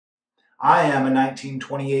I am a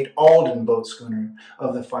 1928 Alden boat schooner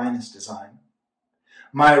of the finest design.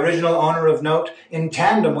 My original owner of note, in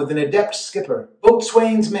tandem with an adept skipper,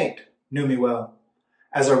 boatswain's mate, knew me well,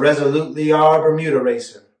 as a resolutely yard Bermuda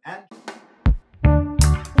racer. And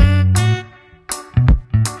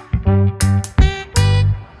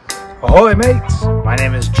Ahoy Mates! My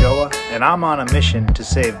name is Joa, and I'm on a mission to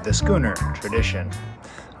save the schooner tradition.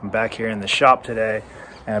 I'm back here in the shop today,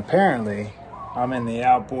 and apparently I'm in the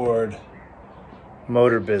outboard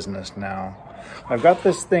motor business now. I've got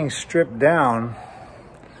this thing stripped down,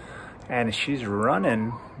 and she's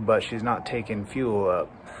running, but she's not taking fuel up.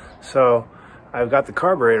 So I've got the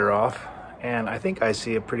carburetor off, and I think I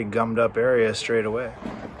see a pretty gummed up area straight away.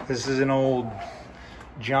 This is an old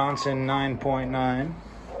Johnson 9.9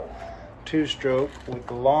 two-stroke with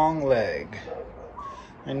the long leg.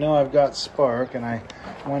 I know I've got spark, and I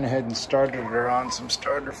went ahead and started her on some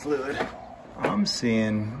starter fluid. I'm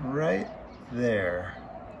seeing right there.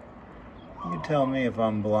 You tell me if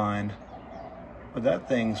I'm blind, but that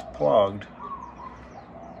thing's clogged,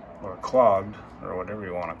 or whatever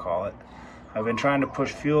you want to call it. I've been trying to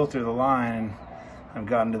push fuel through the line, and I've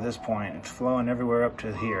gotten to this point. It's flowing everywhere up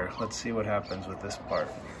to here. Let's see what happens with this part.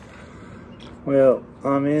 Well,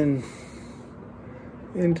 I'm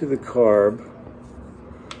into the carb.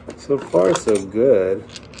 So far so good.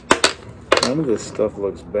 None of this stuff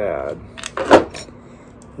looks bad.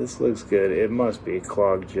 This looks good. It must be a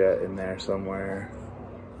clogged jet in there somewhere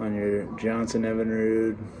on your Johnson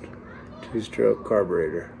Evinrude two-stroke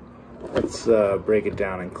carburetor. Let's break it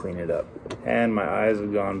down and clean it up. And my eyes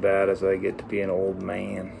have gone bad as I get to be an old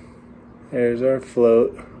man. There's our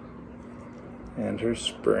float and her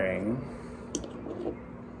spring.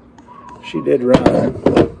 She did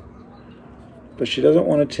run, but she doesn't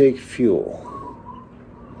want to take fuel.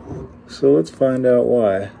 So let's find out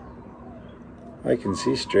why. I can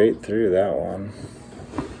see straight through that one.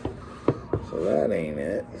 So that ain't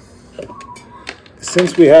it.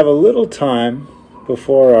 Since we have a little time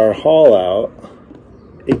before our haul out,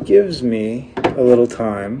 it gives me a little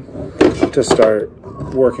time to start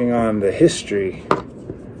working on the history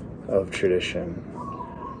of tradition.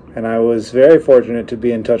 And I was very fortunate to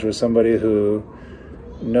be in touch with somebody who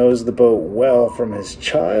knows the boat well from his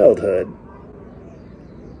childhood.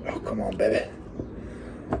 Oh, come on, baby.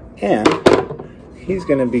 And he's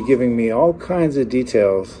going to be giving me all kinds of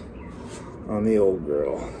details on the old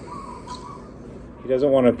girl. He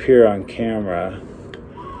doesn't want to appear on camera,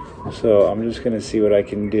 so I'm just going to see what I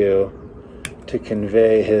can do to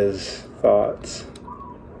convey his thoughts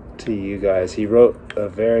to you guys. He wrote a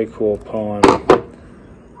very cool poem.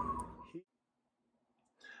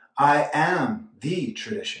 I am the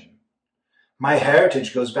tradition. My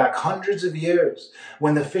heritage goes back hundreds of years,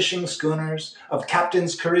 when the fishing schooners of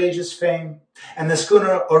Captain's courageous fame and the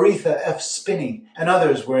schooner Oretha F. Spinney and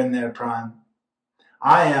others were in their prime.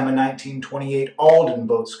 I am a 1928 Alden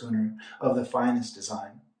boat schooner of the finest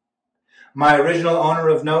design. My original owner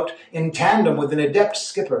of note, in tandem with an adept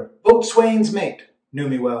skipper, boatswain's mate, knew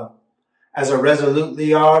me well. As a resolutely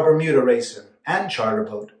yard Bermuda racer and charter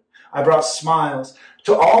boat, I brought smiles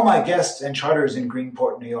to all my guests and charters in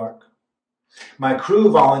Greenport, New York. My crew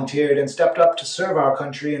volunteered and stepped up to serve our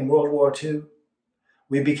country in World War II.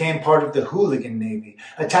 We became part of the Hooligan Navy,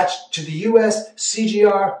 attached to the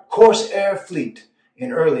USCG Corsair Fleet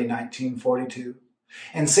in early 1942,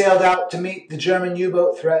 and sailed out to meet the German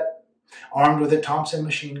U-boat threat, armed with a Thompson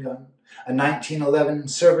machine gun, a 1911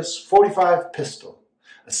 Service 45 pistol,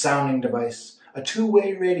 a sounding device, a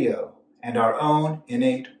two-way radio, and our own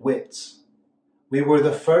innate wits. We were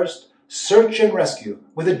the first search and rescue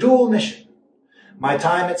with a dual mission. My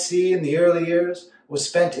time at sea in the early years was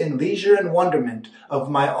spent in leisure and wonderment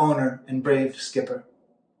of my owner and brave skipper.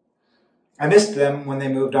 I missed them when they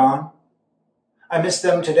moved on. I miss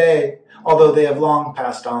them today, although they have long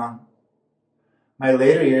passed on. My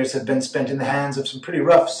later years have been spent in the hands of some pretty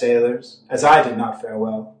rough sailors, as I did not fare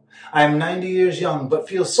well. I am 90 years young, but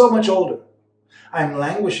feel so much older. I am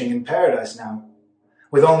languishing in paradise now,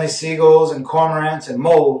 with only seagulls and cormorants and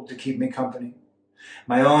mold to keep me company.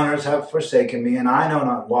 My owners have forsaken me, and I know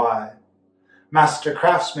not why. Master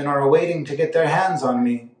craftsmen are awaiting to get their hands on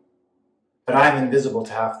me, but I am invisible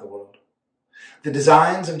to half the world. The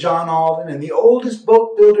designs of John Alden and the oldest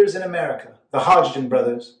boat builders in America, the Hodgson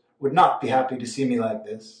brothers, would not be happy to see me like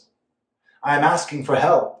this. I am asking for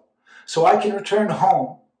help, so I can return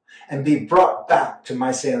home and be brought back to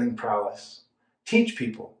my sailing prowess. Teach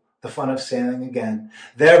people the fun of sailing again,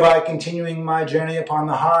 thereby continuing my journey upon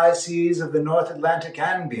the high seas of the North Atlantic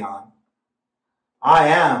and beyond. I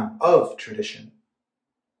am of tradition.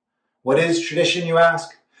 What is tradition, you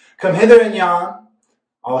ask? Come hither and yon.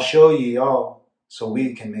 I'll show ye all so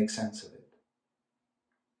we can make sense of it.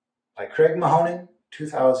 By Craig Muhonen,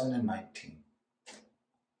 2019.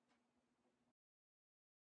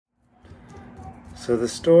 So the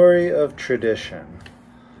story of tradition.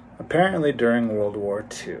 Apparently during World War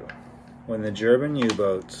II, when the German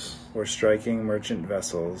U-boats were striking merchant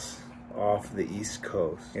vessels off the East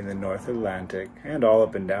Coast in the North Atlantic and all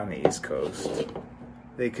up and down the East Coast,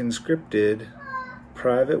 they conscripted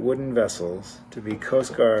private wooden vessels to be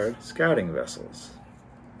Coast Guard scouting vessels,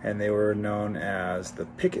 and they were known as the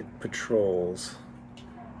Picket Patrols.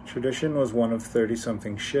 Tradition was one of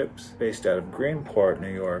 30-something ships based out of Greenport,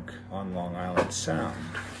 New York on Long Island Sound.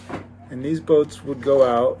 And these boats would go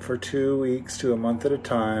out for 2 weeks to a month at a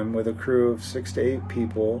time with a crew of 6 to 8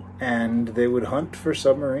 people, and they would hunt for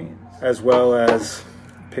submarines, as well as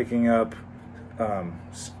picking up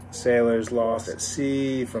sailors lost at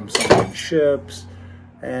sea from sunken ships.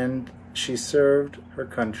 And she served her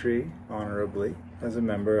country honorably as a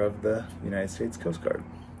member of the United States Coast Guard.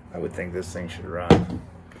 I would think this thing should run.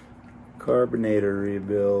 Carbonator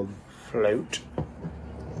rebuild, float,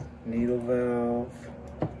 needle valve.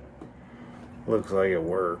 Looks like it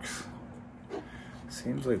works.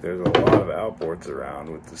 Seems like there's a lot of outboards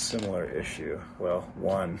around with the similar issue. Well,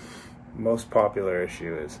 one most popular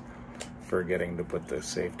issue is forgetting to put the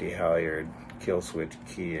safety halyard kill switch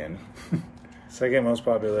key in. Second most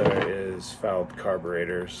popular is fouled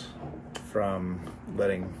carburetors from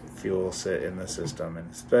letting fuel sit in the system, and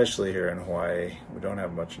especially here in Hawaii, we don't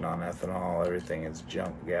have much non-ethanol. Everything is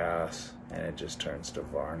junk gas, and it just turns to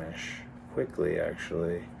varnish quickly,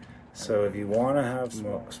 actually. So if you want to have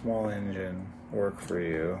small engine work for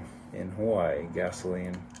you in Hawaii,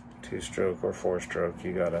 gasoline, 2-stroke or 4-stroke,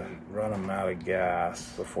 you gotta run them out of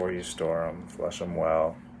gas before you store them, flush them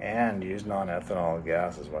well, and use non-ethanol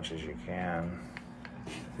gas as much as you can.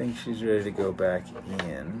 I think she's ready to go back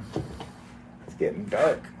in. It's getting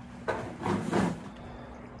dark.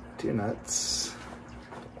 2 nuts.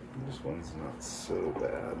 This one's not so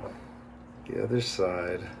bad. The other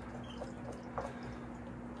side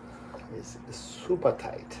is super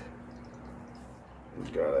tight.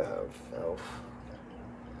 You gotta have elf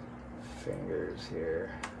fingers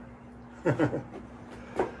here.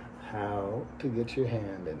 How to get your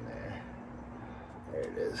hand in there. There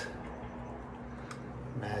it is.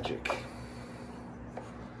 Magic.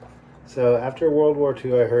 So after World War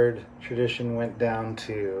II, I heard Tradition went down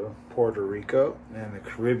to Puerto Rico and the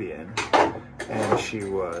Caribbean, and she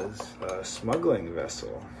was a smuggling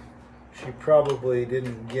vessel. She probably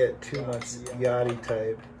didn't get too much yachty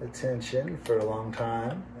type attention for a long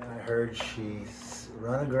time. And I heard she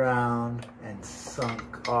run aground and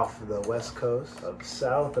sunk off the west coast of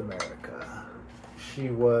South America. She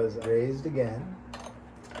was raised again.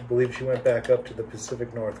 I believe she went back up to the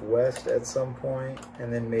Pacific Northwest at some point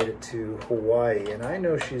and then made it to Hawaii. And I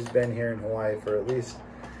know she's been here in Hawaii for at least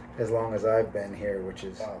as long as I've been here, which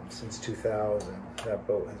is since 2000. That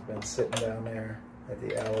boat has been sitting down there at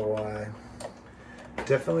the LOI.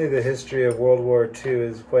 Definitely the history of World War II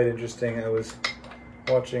is quite interesting. I was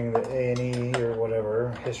watching the A&E or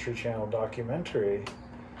whatever History Channel documentary,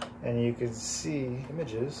 and you could see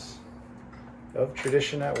images of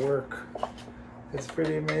Tradition at work. It's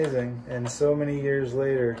pretty amazing, and so many years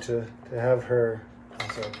later to have her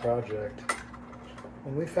as our project.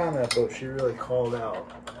 When we found that boat, she really called out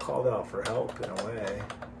for help in a way.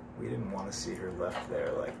 We didn't want to see her left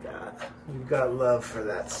there like that. We've got love for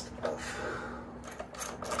that stuff.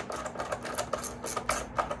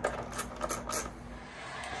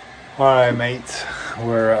 Alright mates,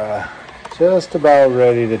 we're just about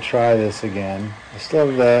ready to try this again. I still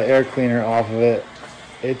have the air cleaner off of it.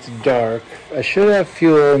 It's dark. I should have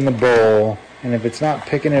fuel in the bowl, and if it's not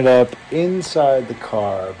picking it up inside the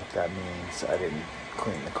carb, that means I didn't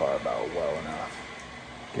clean the carb out well enough.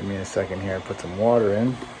 Give me a second here, put some water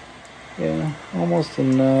in. Yeah, almost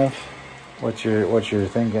enough. What you're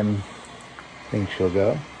thinking? Think she'll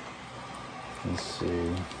go? Let's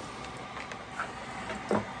see.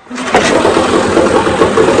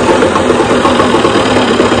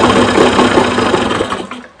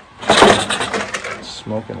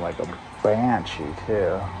 Smoking like a banshee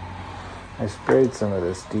too. I sprayed some of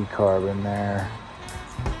this decarb in there.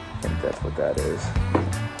 I think that's what that is.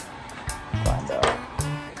 Find out.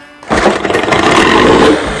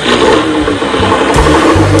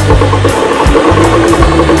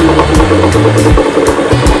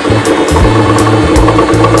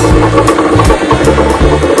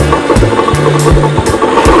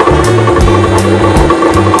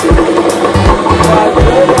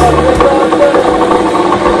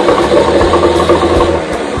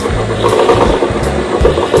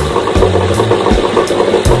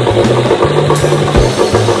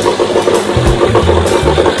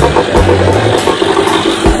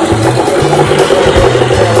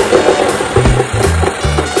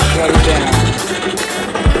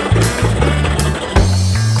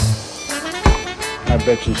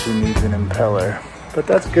 bet you she needs an impeller. But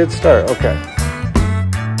that's a good start. Okay.